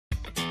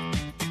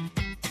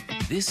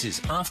This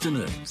is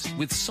Afternoons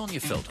with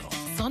Sonya Feldhoff.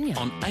 Sonya.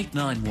 On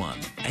 891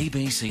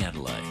 ABC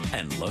Adelaide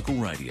and local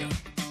radio.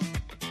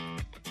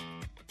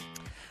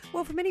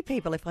 Well, for many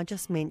people, if I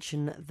just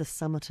mention the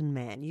Somerton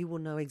Man, you will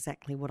know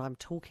exactly what I'm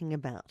talking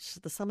about.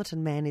 The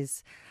Somerton Man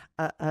is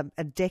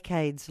a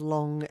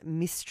decades-long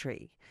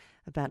mystery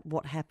about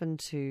what happened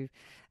to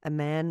a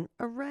man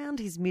around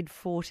his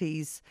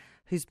mid-40s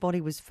whose body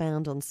was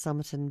found on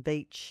Somerton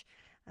Beach.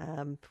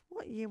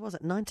 What year was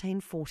it?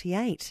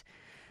 1948.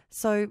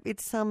 So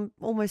it's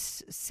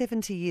almost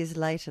 70 years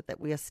later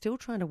that we are still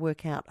trying to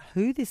work out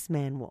who this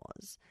man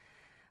was,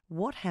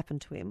 what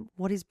happened to him,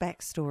 what his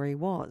backstory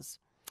was.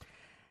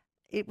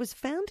 It was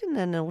found in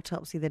an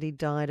autopsy that he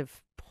died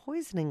of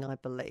poisoning, I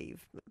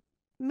believe.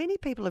 Many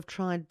people have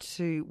tried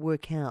to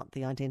work out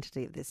the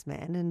identity of this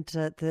man, and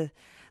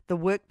the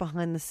work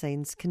behind the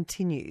scenes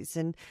continues.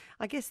 And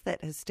I guess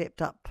that has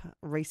stepped up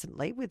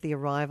recently with the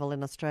arrival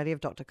in Australia of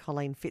Dr.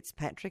 Colleen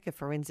Fitzpatrick, a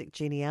forensic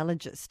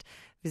genealogist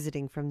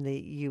visiting from the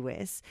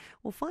US.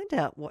 We'll find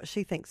out what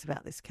she thinks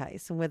about this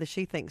case and whether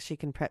she thinks she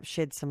can perhaps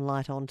shed some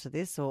light onto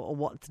this or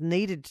what's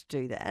needed to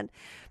do that.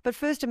 But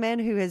first, a man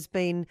who has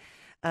been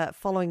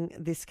following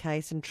this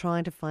case and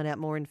trying to find out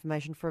more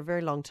information for a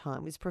very long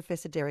time is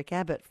Professor Derek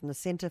Abbott from the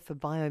Centre for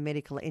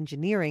Biomedical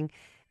Engineering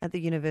at the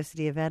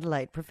University of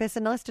Adelaide. Professor,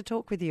 nice to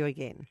talk with you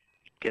again.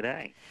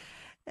 G'day.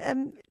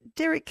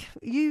 Derek,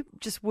 you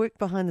just work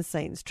behind the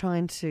scenes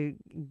trying to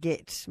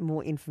get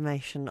more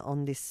information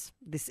on this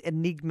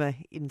enigma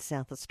in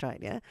South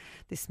Australia,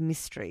 this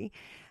mystery.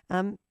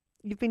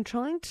 You've been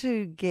trying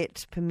to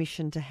get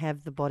permission to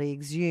have the body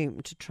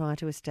exhumed to try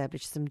to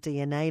establish some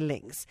DNA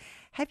links.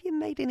 Have you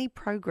made any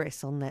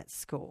progress on that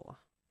score?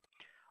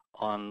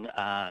 On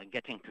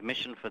getting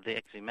permission for the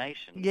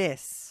exhumation?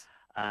 Yes.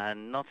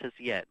 Not as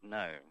yet,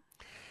 no.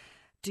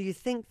 Do you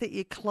think that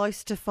you're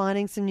close to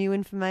finding some new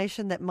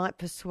information that might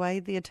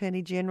persuade the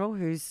Attorney-General,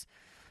 whose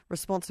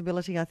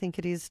responsibility I think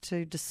it is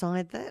to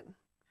decide that?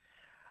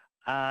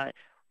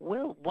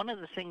 Well, one of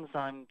the things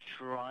I'm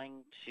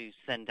trying to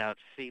send out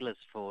feelers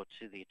for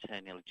to the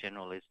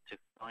Attorney-General is to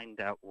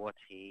find out what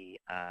he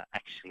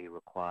actually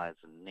requires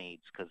and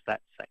needs, because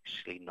that's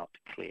actually not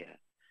clear.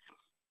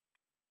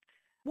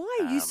 Why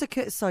are you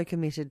so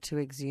committed to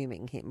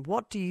exhuming him?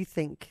 What do you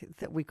think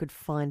that we could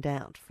find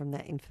out from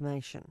that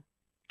information?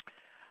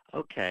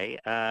 Okay,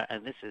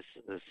 and this is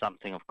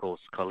something, of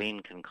course,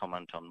 Colleen can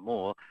comment on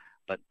more,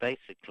 but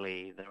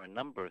basically there are a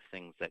number of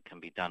things that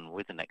can be done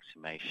with an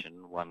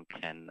exhumation. One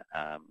can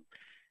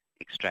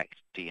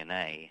extract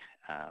DNA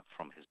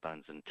from his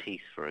bones and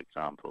teeth, for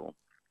example.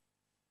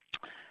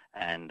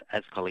 And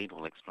as Colleen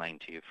will explain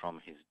to you, from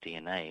his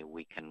DNA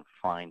we can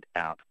find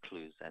out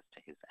clues as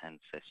to his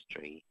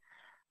ancestry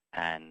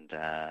and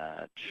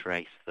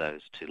trace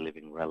those to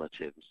living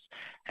relatives.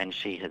 And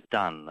she has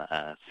done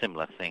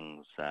similar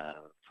things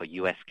for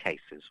US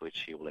cases, which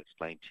she will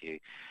explain to you.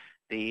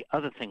 The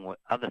other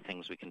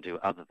things we can do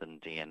other than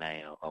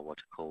DNA are what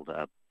are called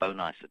a bone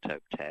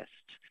isotope test.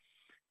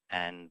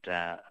 And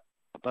a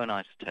bone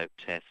isotope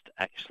test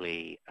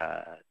actually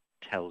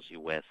tells you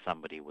where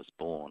somebody was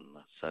born.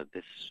 So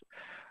this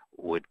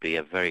would be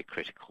a very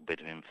critical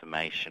bit of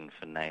information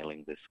for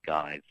nailing this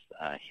guy's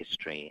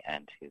history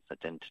and his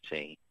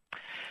identity.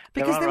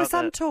 Because there was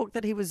some talk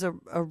that he was a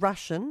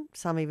Russian,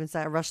 some even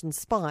say a Russian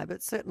spy,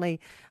 but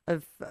certainly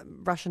of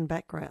Russian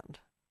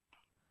background.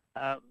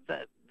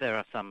 There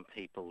are some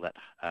people that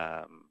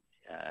have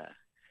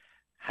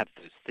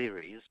those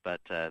theories,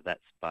 but that's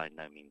by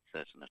no means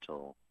certain at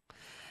all.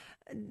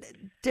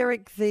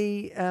 Derek,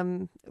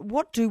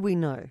 what do we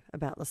know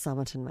about the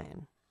Somerton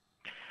Man?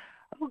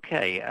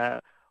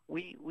 Okay,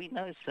 we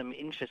know some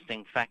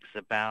interesting facts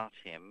about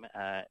him.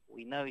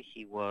 We know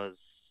he was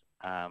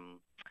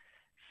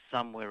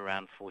somewhere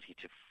around 40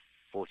 to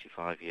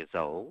 45 years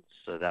old,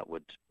 so that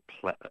would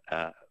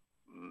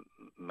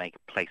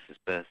place his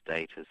birth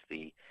date as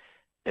the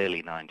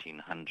early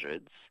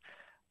 1900s.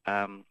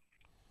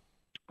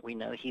 We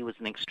know he was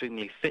an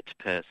extremely fit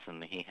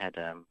person. He had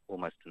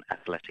almost an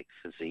athletic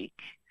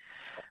physique.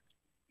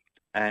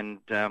 And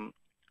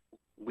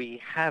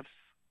we have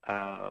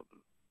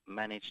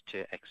managed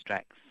to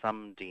extract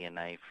some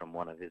DNA from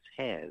one of his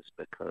hairs,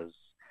 because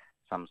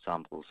some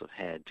samples of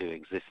hair do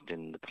exist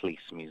in the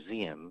police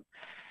museum.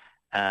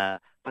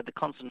 But the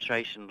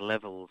concentration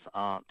levels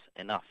aren't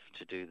enough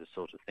to do the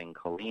sort of thing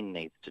Colleen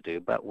needs to do.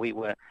 But we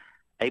were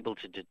able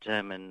to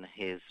determine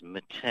his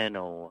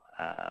maternal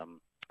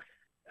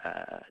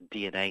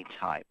DNA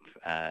type.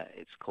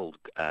 It's called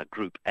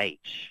Group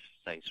H.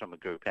 So he's from a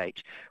Group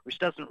H, which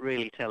doesn't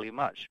really tell you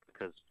much,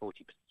 because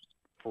 40%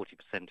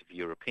 of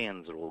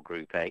Europeans are all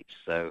Group H.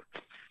 So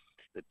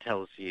it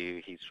tells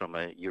you he's from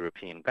a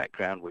European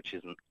background, which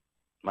isn't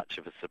much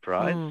of a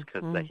surprise,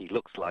 because he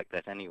looks like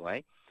that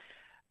anyway.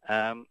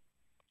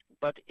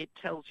 But it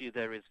tells you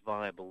there is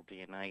viable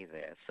DNA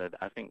there. So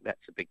I think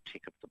that's a big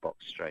tick of the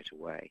box straight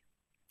away.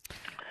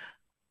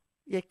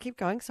 Yeah, keep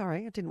going.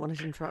 Sorry, I didn't want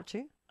to interrupt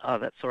you. Oh,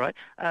 that's all right.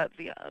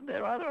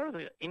 There are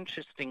other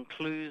interesting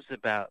clues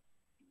about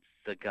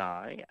the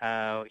guy.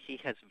 He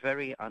has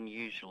very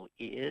unusual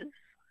ears.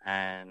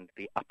 and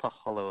the upper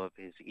hollow of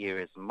his ear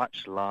is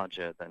much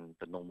larger than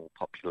the normal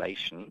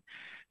population.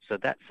 So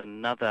that's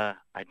another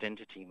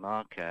identity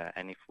marker,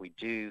 and if we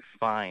do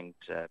find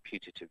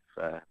putative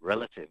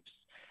relatives,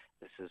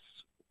 this is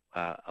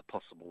a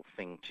possible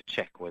thing to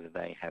check whether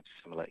they have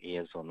similar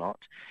ears or not.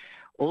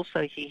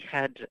 Also, he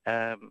had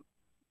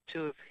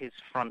two of his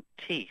front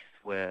teeth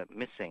were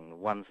missing,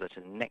 ones that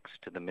are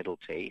next to the middle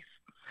teeth,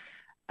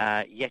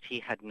 yet he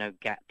had no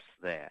gaps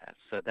there.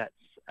 So that's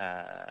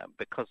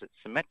because it's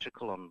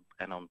symmetrical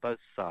on both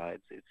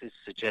sides, it is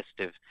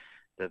suggestive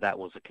that that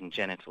was a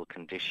congenital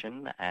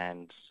condition,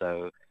 and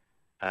so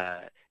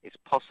it's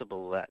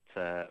possible that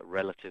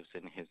relatives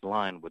in his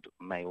line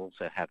may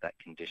also have that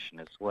condition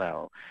as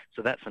well.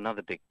 So that's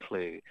another big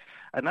clue.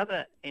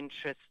 Another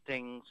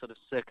interesting sort of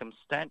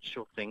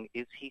circumstantial thing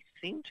is he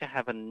seemed to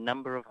have a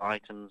number of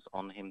items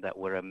on him that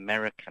were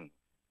American.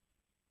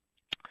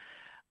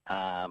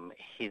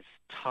 His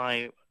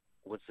tie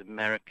was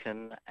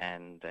American,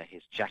 and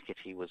his jacket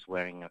he was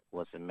wearing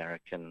was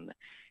American.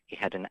 He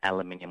had an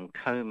aluminium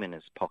comb in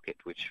his pocket,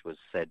 which was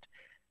said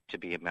to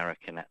be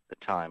American at the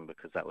time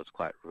because that was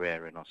quite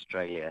rare in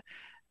Australia,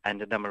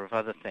 and a number of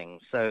other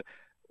things. So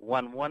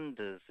one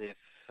wonders if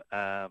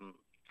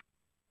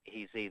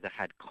he's either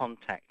had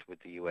contact with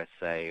the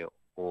USA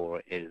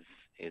or is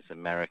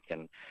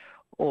American,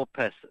 or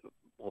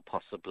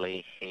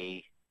possibly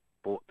he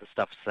bought the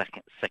stuff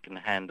second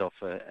hand off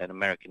an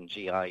American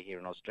GI here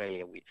in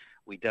Australia.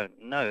 We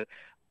don't know.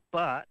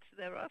 But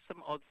there are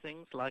some odd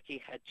things, like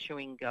he had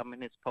chewing gum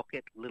in his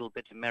pocket, a little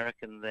bit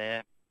American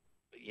there,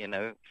 you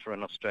know, for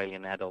an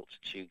Australian adult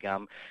to chew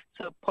gum.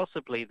 So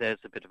possibly there's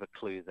a bit of a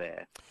clue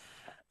there.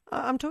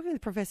 I'm talking with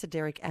Professor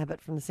Derek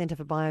Abbott from the Centre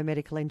for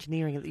Biomedical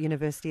Engineering at the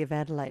University of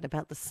Adelaide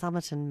about the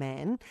Somerton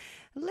Man.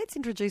 Let's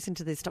introduce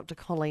into this Dr.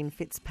 Colleen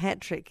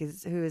Fitzpatrick,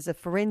 who is a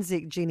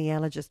forensic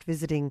genealogist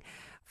visiting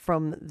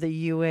from the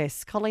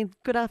US. Colleen,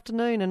 good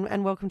afternoon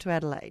and welcome to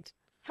Adelaide.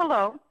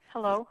 Hello.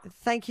 Hello.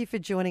 Thank you for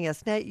joining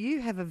us. Now, you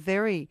have a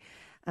very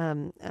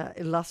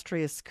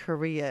illustrious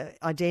career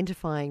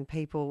identifying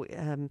people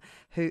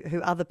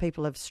who other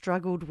people have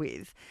struggled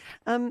with.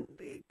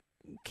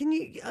 Can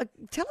you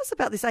tell us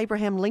about this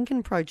Abraham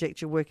Lincoln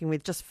project you're working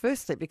with, just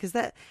firstly, because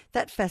that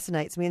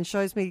fascinates me and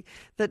shows me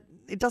that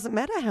it doesn't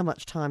matter how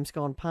much time's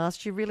gone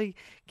past, you really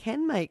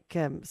can make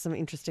some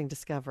interesting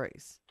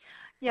discoveries.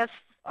 Yes,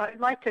 I'd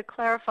like to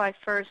clarify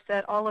first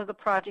that all of the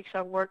projects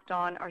I've worked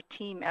on are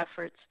team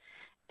efforts.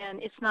 And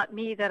it's not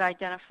me that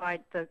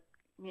identified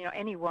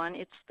anyone.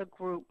 It's the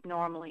group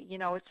normally.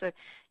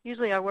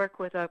 Usually I work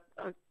with a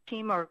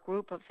team or a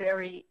group of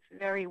very,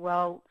 very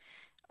well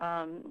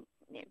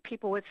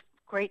people with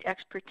great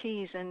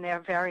expertise in their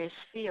various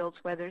fields,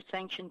 whether it's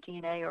ancient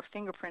DNA or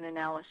fingerprint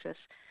analysis.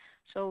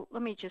 So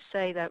let me just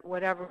say that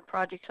whatever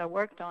projects I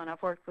worked on,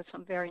 I've worked with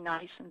some very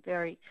nice and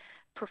very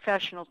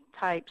professional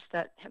types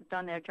that have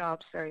done their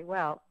jobs very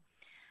well.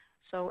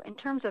 So in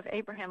terms of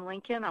Abraham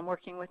Lincoln, I'm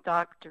working with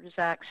Dr.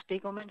 Zach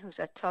Spiegelman, who's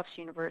at Tufts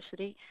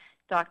University,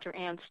 Dr.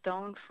 Ann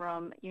Stone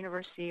from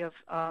University of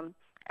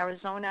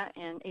Arizona,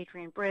 and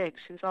Adrian Briggs,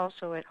 who's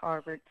also at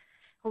Harvard,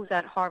 who's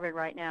at Harvard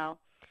right now.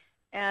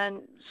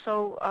 And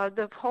so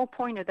the whole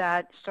point of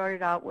that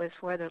started out with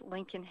whether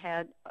Lincoln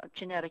had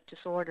genetic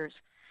disorders.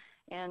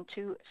 And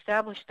to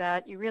establish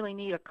that, you really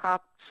need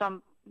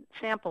some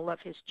sample of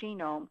his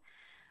genome.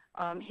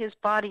 His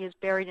body is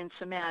buried in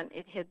cement.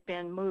 It had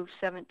been moved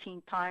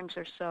 17 times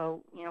or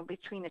so,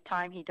 between the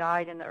time he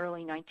died and the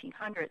early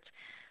 1900s.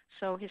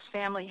 So his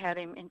family had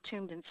him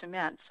entombed in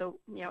cement. So,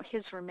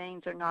 his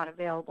remains are not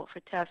available for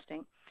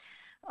testing.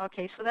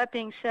 Okay, so that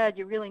being said,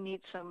 you really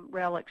need some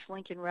relics,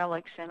 Lincoln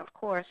relics. And of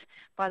course,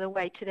 by the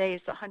way, today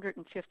is the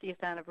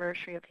 150th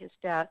anniversary of his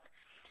death.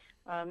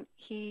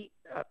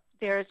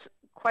 There's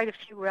quite a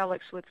few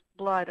relics with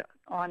blood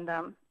on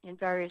them in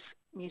various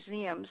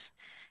museums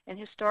and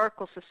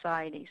historical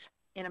societies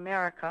in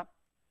America.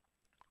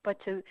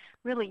 But to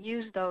really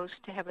use those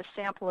to have a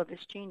sample of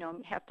his genome,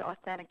 you have to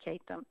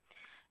authenticate them.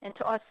 And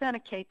to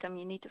authenticate them,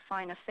 you need to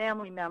find a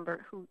family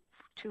member who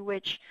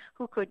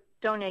could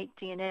donate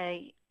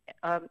DNA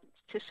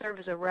to serve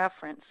as a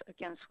reference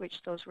against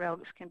which those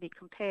relics can be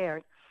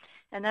compared.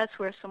 And that's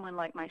where someone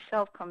like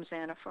myself comes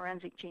in, a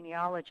forensic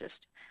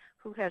genealogist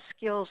who has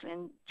skills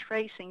in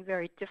tracing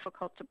very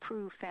difficult to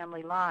prove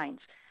family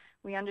lines.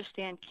 We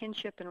understand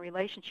kinship and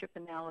relationship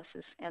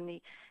analysis and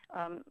the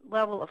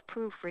level of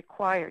proof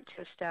required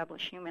to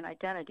establish human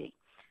identity.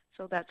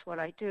 So that's what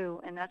I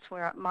do, and that's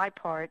where my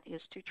part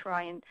is to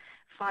try and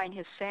find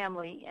his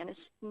family. And it's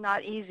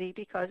not easy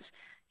because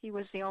he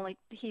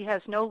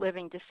has no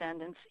living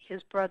descendants.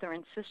 His brother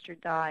and sister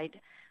died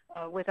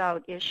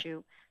without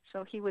issue.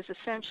 So he was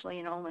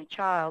essentially the only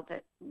child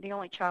that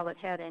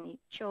had any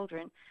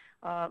children.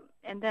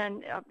 And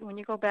then when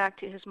you go back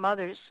to his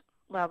mother's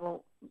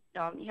level,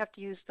 you have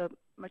to use the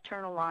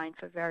maternal line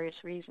for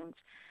various reasons.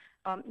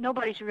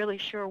 Nobody's really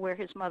sure where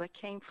his mother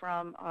came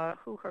from,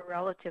 who her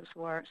relatives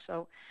were.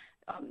 So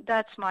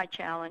that's my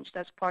challenge.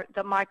 That's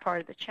my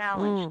part of the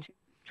challenge, to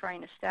try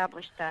and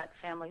establish that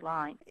family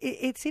line.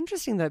 It's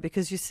interesting, though,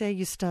 because you say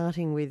you're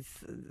starting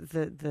with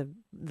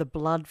the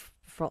blood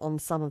on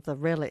some of the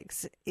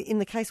relics. In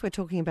the case we're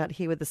talking about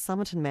here with the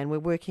Somerton Man, we're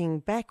working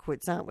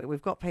backwards, aren't we?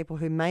 We've got people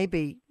who may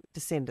be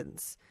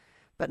descendants,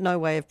 but no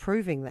way of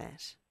proving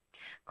that.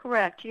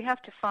 Correct. You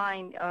have to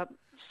find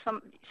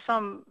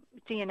some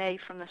DNA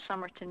from the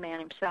Somerton Man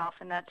himself,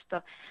 and that's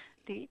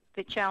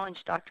the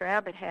challenge Dr.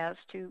 Abbott has,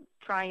 to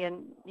try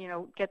and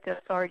get the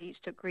authorities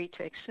to agree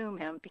to exhume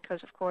him,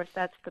 because of course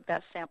that's the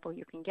best sample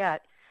you can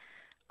get.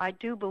 I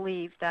do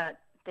believe that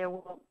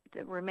the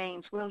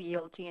remains will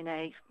yield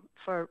DNA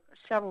for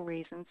several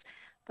reasons,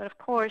 but of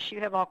course you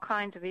have all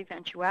kinds of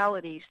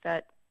eventualities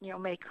that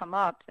may come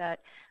up that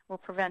will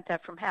prevent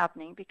that from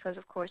happening, because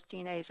of course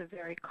DNA is a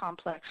very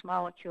complex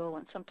molecule,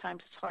 and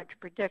sometimes it's hard to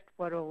predict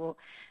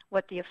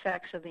what the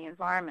effects of the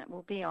environment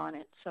will be on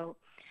it. So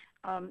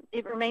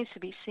it remains to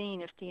be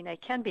seen if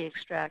DNA can be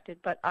extracted,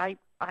 but I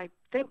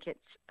think it's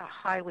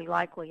highly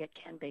likely it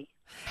can be.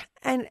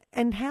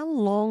 And how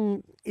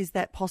long is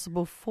that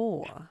possible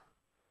for?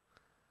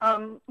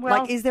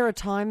 Well, is there a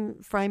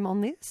time frame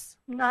on this?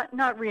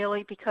 Not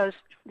really, because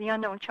the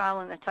unknown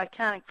child in the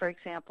Titanic, for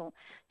example,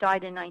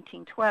 died in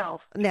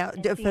 1912. Now,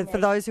 for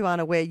those who aren't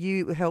aware,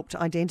 you helped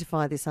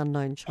identify this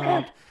unknown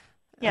child.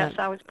 Yes,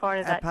 I was part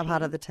of that team.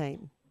 Part of the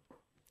team.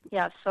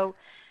 Yeah, so,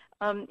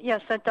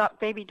 yes, that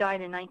baby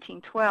died in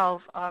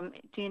 1912.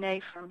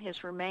 DNA from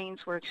his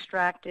remains were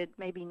extracted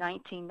maybe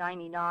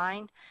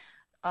 1999.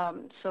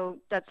 So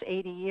that's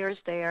 80 years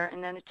there,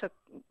 and then it took,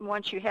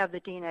 once you have the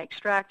DNA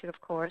extracted,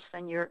 of course,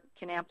 then you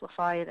can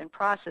amplify it and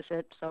process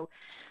it. So,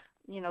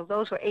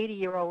 those were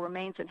 80-year-old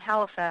remains in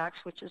Halifax,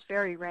 which is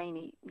very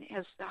rainy. It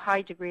has a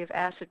high degree of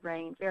acid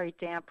rain, very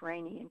damp,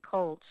 rainy, and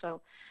cold.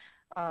 So,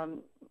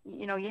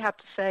 you have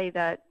to say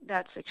that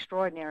that's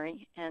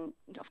extraordinary. And,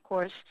 of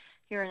course,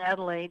 here in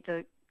Adelaide,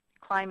 the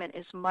climate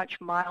is much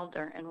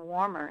milder and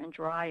warmer and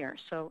drier.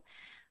 So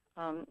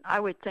I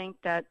would think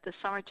that the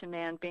Somerton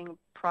Man, being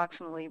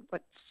approximately,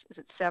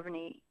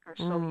 70 or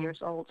so years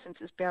old since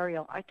his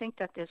burial, I think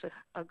that there's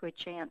a good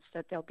chance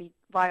that there'll be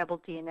viable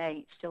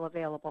DNA still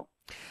available.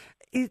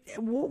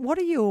 What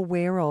are you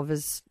aware of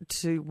as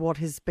to what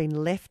has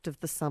been left of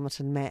the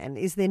Somerton Man?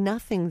 Is there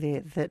nothing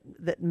there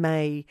that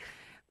may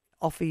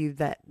offer you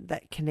that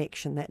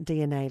connection, that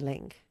DNA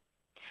link?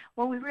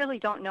 Well, we really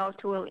don't know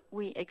till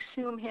we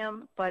exhume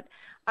him, but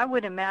I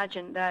would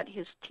imagine that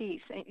his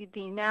teeth,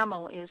 the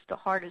enamel is the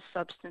hardest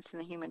substance in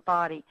the human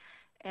body,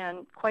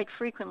 and quite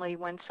frequently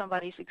when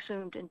somebody's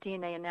exhumed and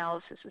DNA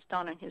analysis is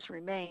done on his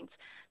remains,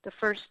 the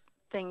first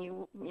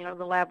thing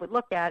the lab would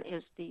look at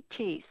is the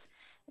teeth.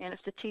 And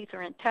if the teeth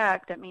are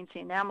intact, that means the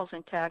enamel's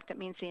intact. That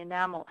means the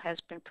enamel has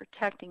been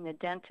protecting the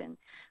dentin,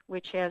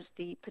 which has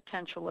the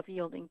potential of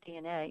yielding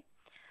DNA.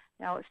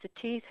 Now, if the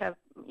teeth have,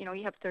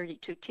 you have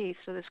 32 teeth,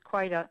 so there's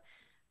quite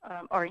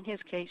or in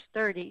his case,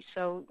 30,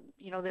 so,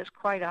 there's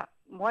quite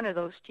one of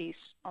those teeth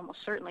almost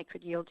certainly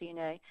could yield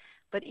DNA.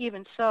 But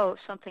even so, if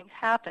something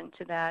happened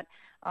to that,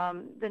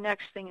 the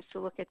next thing is to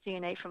look at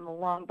DNA from the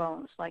long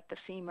bones, like the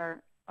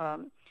femur,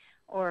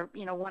 or,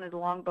 one of the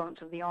long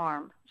bones of the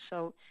arm.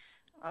 So,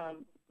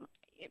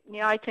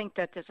 I think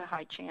that there's a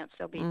high chance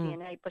there'll be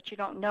DNA, but you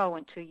don't know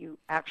until you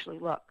actually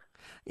look.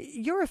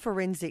 You're a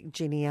forensic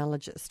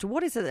genealogist.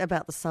 What is it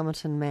about the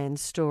Somerton Man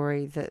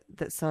story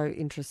that so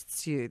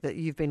interests you, that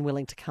you've been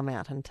willing to come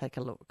out and take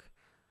a look?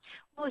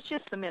 Well, it's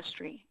just the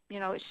mystery.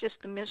 It's just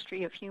the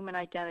mystery of human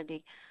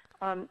identity.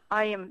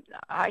 I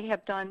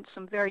have done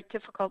some very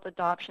difficult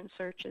adoption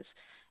searches,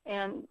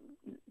 and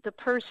the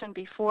person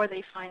before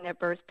they find their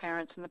birth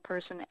parents and the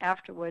person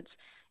afterwards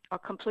are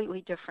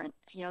completely different.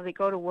 They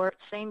go to work,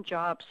 same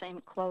job,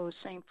 same clothes,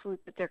 same food,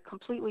 but they're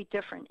completely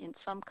different in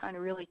some kind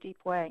of really deep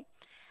way.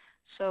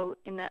 So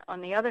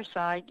on the other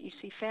side, you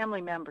see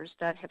family members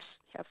that have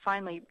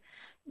finally,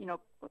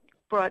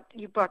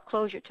 brought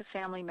closure to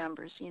family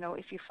members.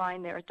 If you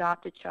find their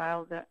adopted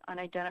child, the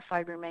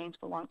unidentified remains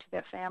belong to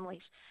their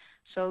families.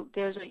 So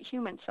there's a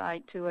human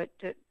side to it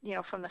that,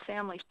 from the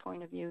family's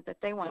point of view,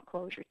 that they want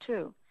closure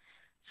too.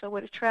 So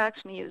what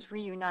attracts me is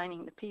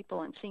reuniting the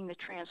people and seeing the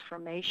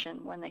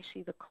transformation when they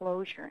see the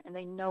closure and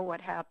they know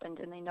what happened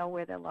and they know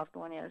where their loved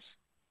one is.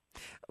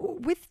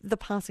 With the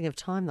passing of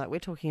time, though, we're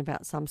talking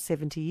about some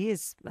 70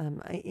 years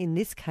in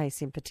this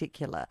case in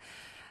particular.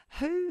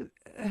 Who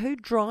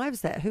drives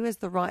that? Who has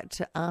the right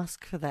to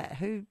ask for that?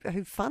 Who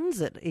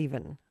funds it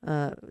even,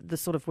 the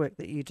sort of work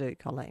that you do,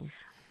 Colleen?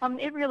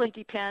 It really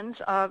depends.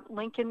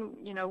 Lincoln,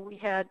 we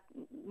had,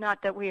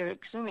 not that we are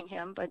exhuming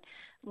him, but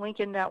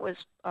Lincoln, that was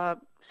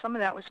some of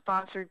that was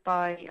sponsored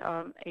by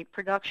a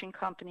production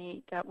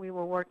company that we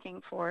were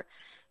working for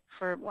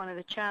one of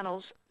the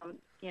channels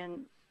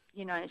in the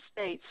United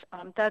States.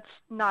 That's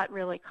not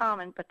really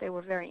common, but they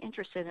were very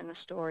interested in the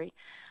story.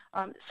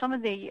 Some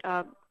of the,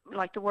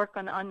 like the work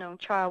on the unknown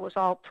child, was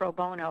all pro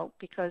bono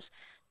because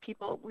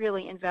people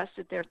really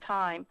invested their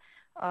time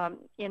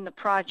in the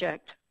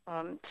project.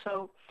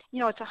 So,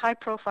 it's a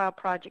high-profile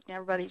project, and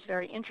everybody's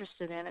very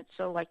interested in it.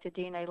 So, like the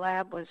DNA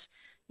lab was,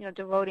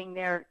 devoting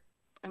their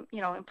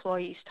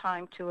employees'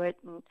 time to it,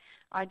 and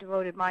I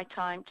devoted my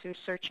time to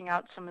searching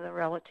out some of the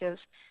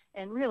relatives.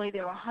 And really,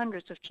 there were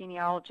hundreds of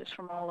genealogists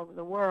from all over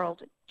the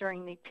world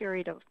during the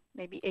period of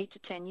maybe 8 to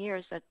 10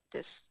 years that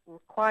this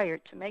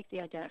required to make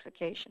the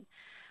identification.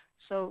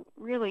 So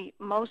really,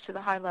 most of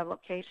the high-level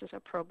cases are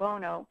pro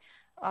bono.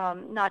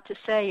 Not to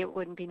say it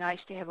wouldn't be nice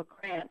to have a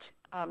grant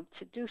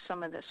to do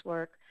some of this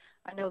work.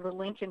 I know the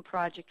Lincoln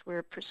Project,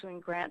 we're pursuing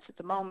grants at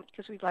the moment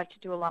because we'd like to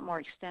do a lot more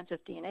extensive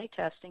DNA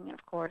testing. And,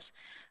 of course,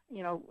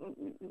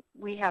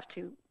 we have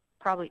to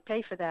probably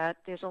pay for that.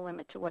 There's a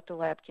limit to what the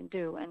lab can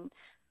do. And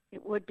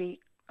it would be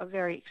a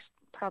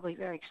probably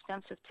very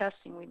extensive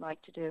testing we'd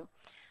like to do.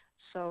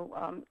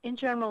 So in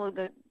general,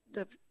 the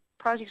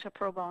projects are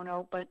pro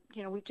bono, but,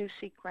 we do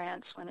seek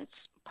grants when it's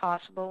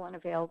possible and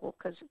available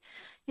because,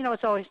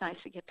 it's always nice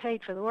to get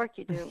paid for the work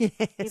you do, Yes,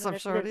 even I'm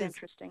if sure it it is is.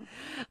 interesting.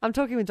 I'm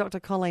talking with Dr.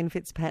 Colleen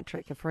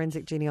Fitzpatrick, a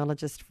forensic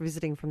genealogist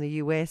visiting from the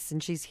US,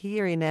 and she's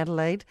here in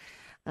Adelaide,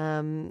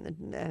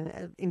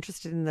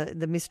 interested in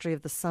the mystery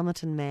of the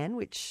Somerton Man,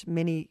 which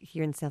many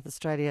here in South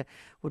Australia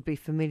would be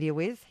familiar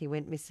with. He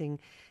went missing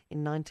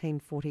in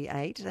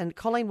 1948. And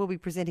Colleen will be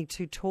presenting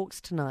 2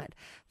 talks tonight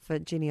for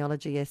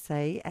Genealogy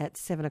SA at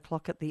 7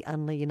 o'clock at the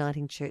Unley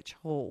Uniting Church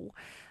Hall.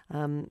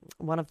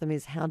 One of them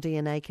is how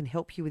DNA can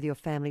help you with your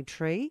family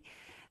tree.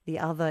 The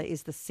other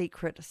is the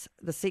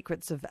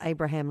secrets of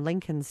Abraham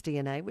Lincoln's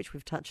DNA, which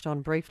we've touched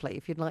on briefly.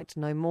 If you'd like to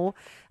know more,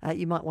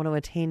 you might want to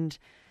attend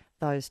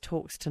those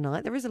talks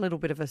tonight. There is a little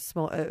bit of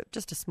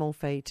just a small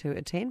fee to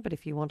attend, but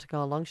if you want to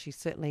go along, she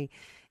certainly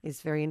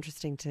is very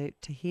interesting to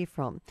hear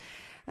from.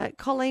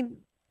 Colleen,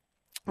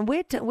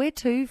 where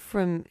to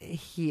from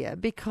here?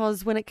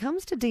 Because when it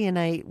comes to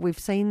DNA, we've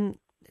seen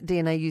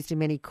DNA used in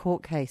many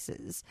court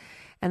cases,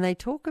 and they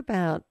talk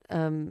about,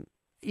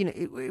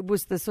 it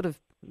was the sort of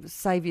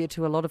saviour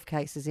to a lot of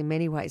cases in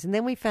many ways. And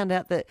then we found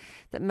out that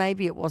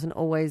maybe it wasn't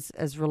always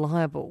as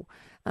reliable.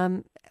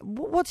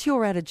 What's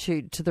your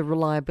attitude to the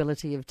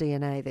reliability of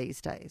DNA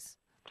these days?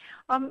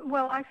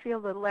 Well, I feel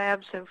the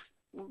labs have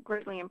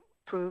greatly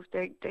improved.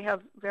 They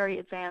have very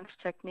advanced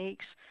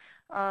techniques.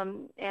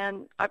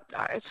 And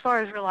as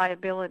far as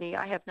reliability,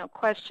 I have no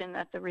question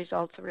that the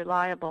results are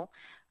reliable.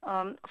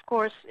 Of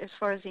course, as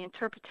far as the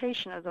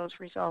interpretation of those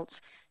results,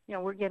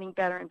 we're getting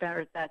better and better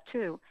at that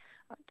too.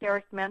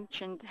 Derek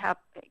mentioned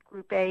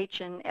Group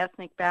H and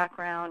ethnic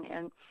background,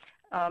 and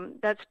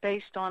that's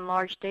based on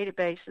large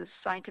databases,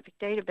 scientific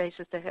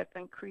databases that have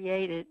been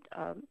created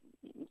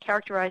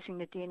characterizing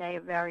the DNA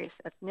of various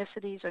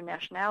ethnicities or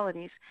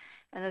nationalities.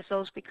 And as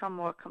those become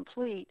more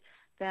complete,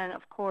 then,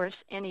 of course,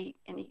 any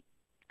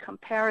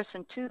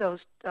comparison to those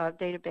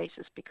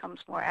databases becomes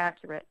more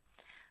accurate.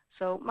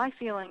 So my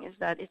feeling is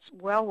that it's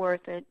well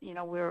worth it.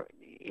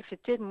 If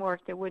it didn't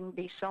work, there wouldn't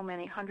be so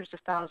many hundreds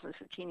of thousands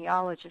of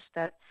genealogists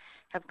that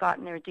have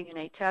gotten their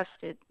DNA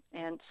tested.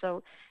 And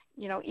so,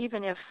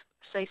 even if,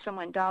 say,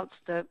 someone doubts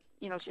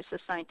just the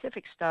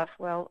scientific stuff,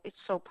 well, it's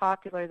so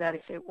popular that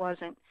if it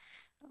wasn't,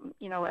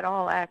 at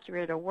all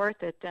accurate or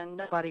worth it, then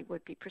nobody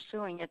would be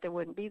pursuing it. There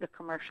wouldn't be the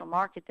commercial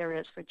market there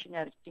is for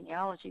genetic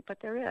genealogy, but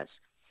there is.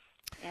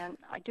 And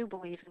I do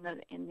believe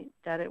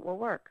that it will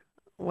work.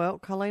 Well,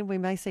 Colleen, we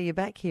may see you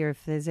back here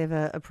if there's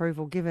ever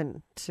approval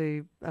given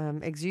to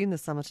exhume the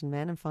Somerton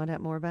Man and find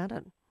out more about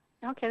it.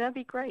 Okay, that'd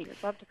be great.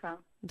 I'd love to come.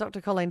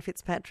 Dr. Colleen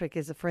Fitzpatrick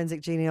is a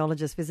forensic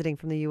genealogist visiting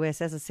from the US.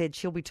 As I said,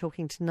 she'll be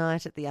talking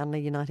tonight at the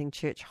Unley Uniting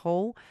Church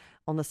Hall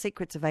on the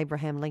secrets of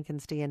Abraham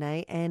Lincoln's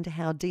DNA and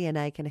how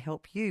DNA can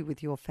help you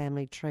with your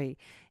family tree,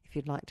 if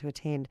you'd like to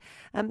attend.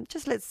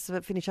 Just let's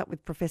finish up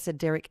with Professor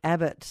Derek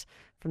Abbott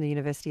from the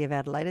University of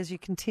Adelaide. As you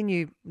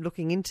continue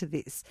looking into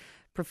this,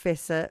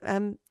 Professor,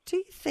 do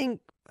you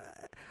think,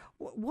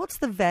 what's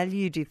the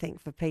value, do you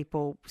think, for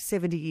people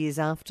 70 years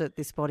after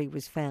this body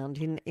was found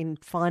in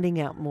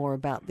finding out more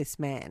about this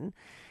man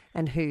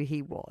and who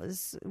he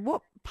was?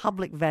 What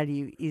public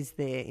value is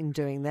there in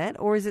doing that?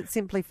 Or is it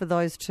simply for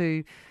those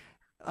 2,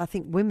 I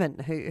think, women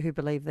who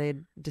believe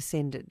they're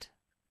descended?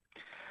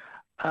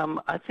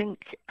 I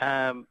think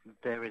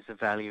there is a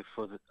value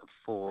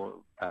for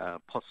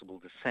possible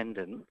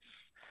descendants,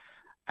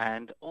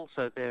 and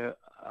also there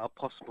are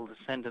possible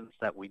descendants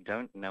that we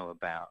don't know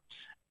about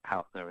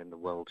out there in the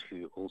world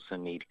who also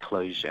need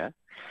closure.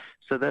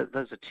 So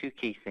those are 2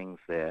 key things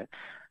there.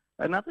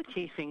 Another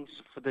key thing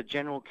for the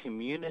general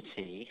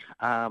community,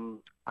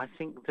 I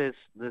think there's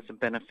a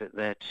benefit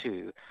there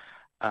too,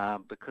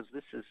 because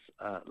this is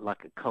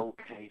like a cold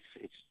case.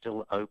 It's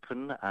still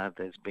open.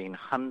 There's been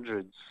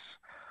hundreds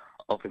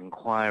of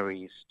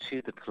inquiries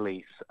to the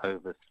police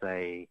over,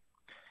 say,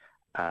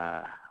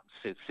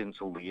 since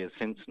all the years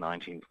since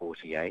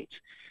 1948,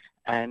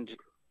 and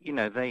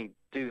they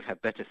do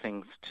have better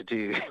things to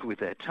do with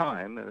their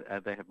time.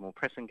 They have more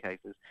pressing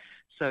cases,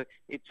 so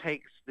it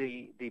takes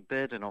the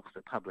burden off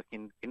the public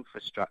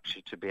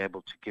infrastructure to be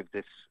able to give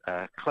this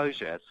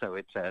closure. So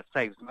it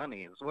saves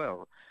money as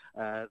well.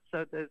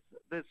 So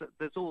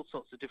there's all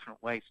sorts of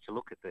different ways to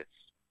look at this.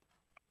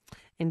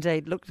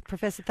 Indeed. Look,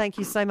 Professor, thank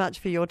you so much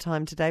for your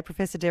time today.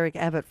 Professor Derek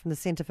Abbott from the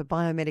Centre for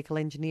Biomedical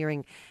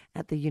Engineering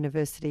at the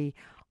University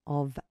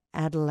of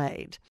Adelaide.